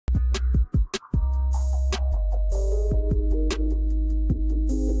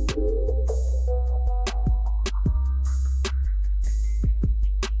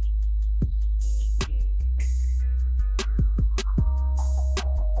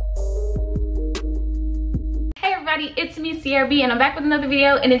everybody, it's me CRB and I'm back with another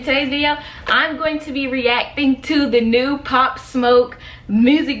video. And in today's video I'm going to be reacting to the new Pop Smoke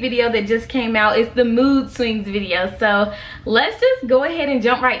music video that just came out. It's the Mood Swings video, so let's just go ahead and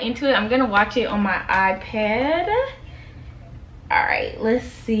jump right into it. I'm gonna watch it on my iPad. All right, let's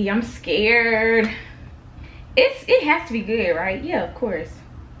see. I'm scared. It has to be good, right? Yeah, of course.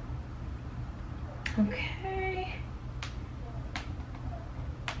 Okay.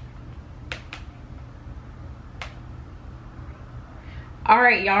 All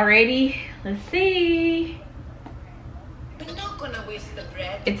right, y'all ready? Let's see. We're not gonna waste the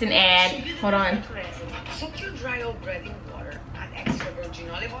bread. It's an ad. Hold on. Soak your dry old bread in water, add extra virgin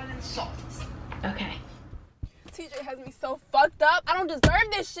olive oil and salt. Okay. TJ has me so fucked up. I don't deserve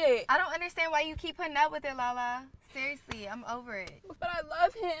this shit. I don't understand why you keep putting up with it, Lala. Seriously, I'm over it. But I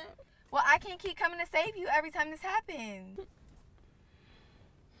love him. Well, I can't keep coming to save you every time this happens.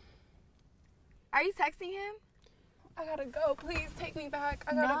 Are you texting him? I gotta go. Please take me back.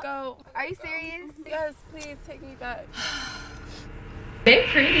 I gotta go. Are you serious? Yes, please take me back. They're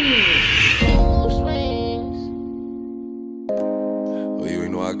pretty. Oh, you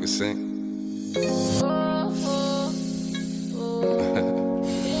ain't know I could sing?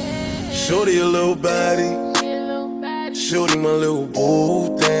 Shorty a little body, shorty my little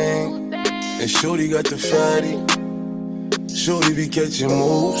boo thing, and shorty got the fatty. Shorty be catching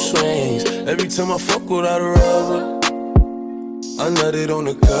mood swings. Every time I fuck without a rubber, I nutted on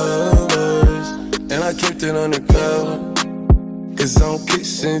the covers, and I kept it undercover, cause I don't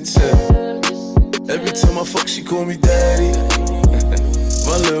kiss and tell. Every time I fuck, she call me daddy.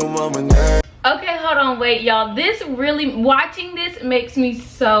 My little mama now. Okay, hold on, wait, y'all. This really, watching this makes me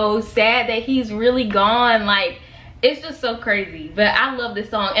so sad that he's really gone. Like, it's just so crazy. But I love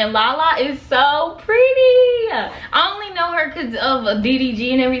this song, and Lala is so pretty. I only know her because of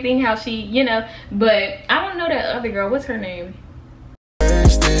DDG and everything, how she, you know, but I don't know that other girl. What's her name?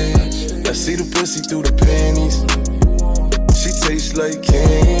 I see the pussy through the panties. She tastes like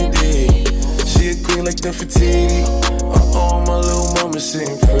candy. She a queen like Nefertiti. My little mama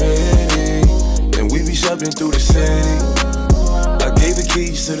sitting pretty, and we be shopping through the city. I gave the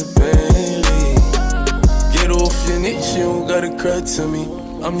keys to the Bentley. Get off your niche, you don't gotta cry to me.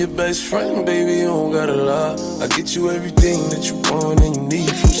 I'm your best friend, baby, you don't gotta lie. I get you everything that you want and you need,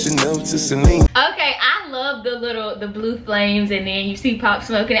 from Chanel to Celine. Okay, I love the blue flames, and then you see Pop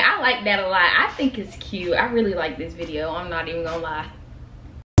smoking it. I like that a lot. I think it's cute. I really like this video. I'm not even gonna lie.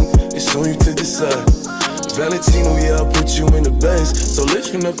 It's on you to decide. Valentino, yeah, I'll put you in the best. So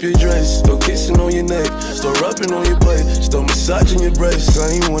lifting up your dress, start kissing on your neck, start rubbing on your butt, start massaging your breasts.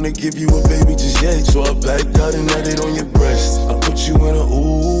 I ain't wanna give you a baby just yet, so I backed out and added on your breast. I put you in an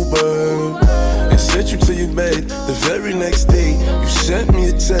Uber and sent you to your bed. The very next day, you sent me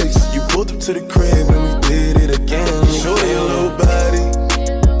a text. You pulled up to the crib and we did it again. Shorty your little body,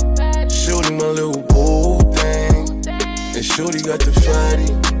 shorty my little boo thing, and shorty got the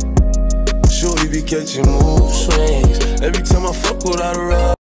fatty. Shorty be catching mood swings. Every time I fuck without a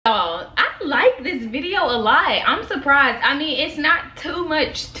rub. Oh, I like this video a lot. I'm surprised. I mean, it's not too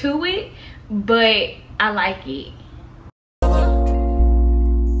much to it, but I like it.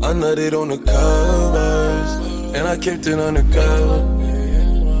 I nutted on the covers, and I kept it undercover,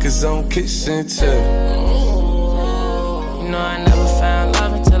 cause I don't kiss and tell. You know I never found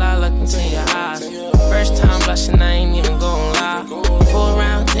love until I looked into your eyes. First time blushing, I ain't even gon' lie. 4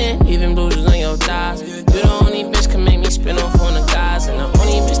 round 10, even bruises on your thighs. You the only bitch can make me spin off on the guys, and the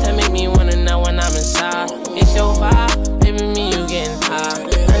only bitch that make me wanna know when I'm inside. It's your vibe, baby, me you getting high.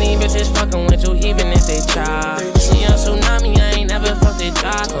 Honey bitches fucking with you even if they try. See a tsunami, I ain't never fucked it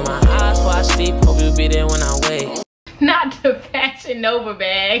dry. Close my eyes before I sleep, hope you be there when I wake. Not the Fashion Nova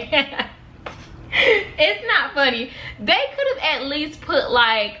bag. It's not funny. They could have at least put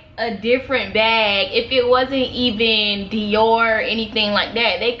like a different bag. If it wasn't even Dior or anything like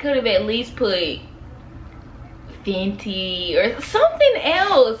that, they could have at least put Fenty or something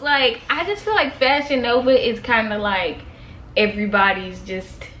else. Like, I just feel like Fashion Nova is kind of like everybody's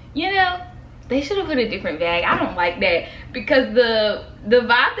just, you know, they should have put a different bag. I don't like that, because the vibe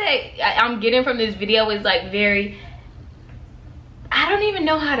that I'm getting from this video is like very, I don't even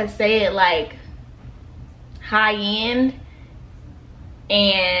know how to say it, like high end,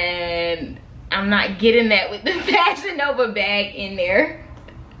 and I'm not getting that with the Fashion Nova bag in there.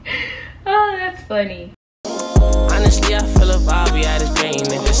 Oh, that's funny. Honestly, I feel a vibe, we had this dream.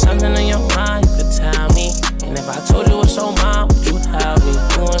 If there's something on your mind, you could tell me. And if I told you what's on mine, would you help me?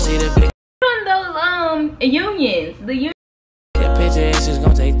 You wanna see the big On those unions, the union. the picture, it's just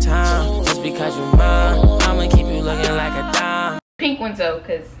gonna take time. Just because you mine, I'ma keep you looking like a dime. Pink ones though,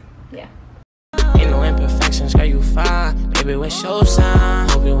 cause yeah. Ain't no no imperfections, girl, you fine. Baby, what's your sign?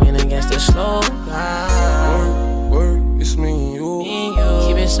 Hope you win against the slow guy. Word, it's me and you.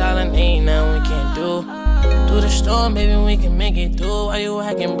 Keep it silent, ain't nothing we can't do. Through the storm, baby, we can make it through. Why you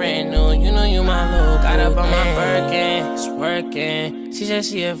acting brand new? You know you my little. Got up on my Birkin, it's working. She said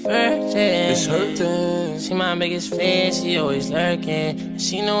she a virgin. It's hurting. She my biggest fan, she always lurking.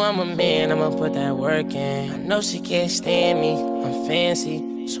 She know I'm a man, I'ma put that work in. I know she can't stand me, I'm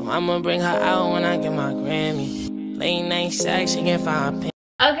fancy. So I'ma bring her out when I get my Grammy. Late night sex, she can find a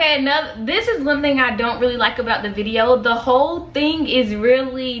Okay, now this is one thing I don't really like about the video. The whole thing is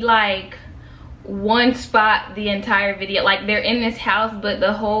really like one spot the entire video. Like they're in this house, but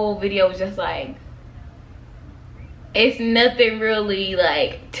the whole video is just like, it's nothing really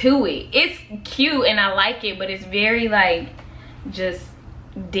like to it. It's cute and I like it, but it's very like just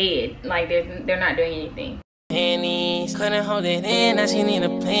dead. Like they're not doing anything. Pennies, couldn't hold it in, now she need a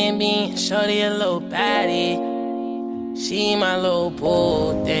plan B. Shorty a little baddie, she my little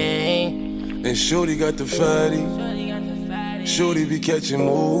boo thing. And Shorty got the fatty. Shorty be catching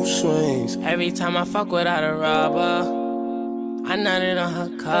mood swings. Every time I fuck without a rubber, I nutted on her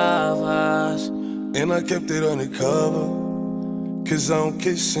covers. And I kept it undercover, cause I don't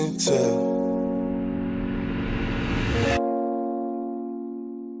kiss and tell.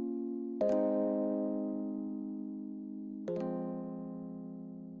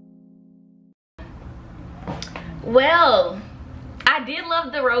 Well, I did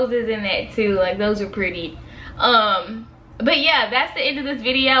love the roses in that too. Like those are pretty. But yeah, that's the end of this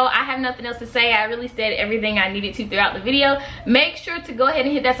video. I have nothing else to say. I really said everything I needed to throughout the video. Make sure to go ahead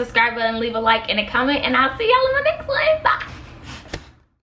and hit that subscribe button, leave a like and a comment, and I'll see y'all in my next one. Bye.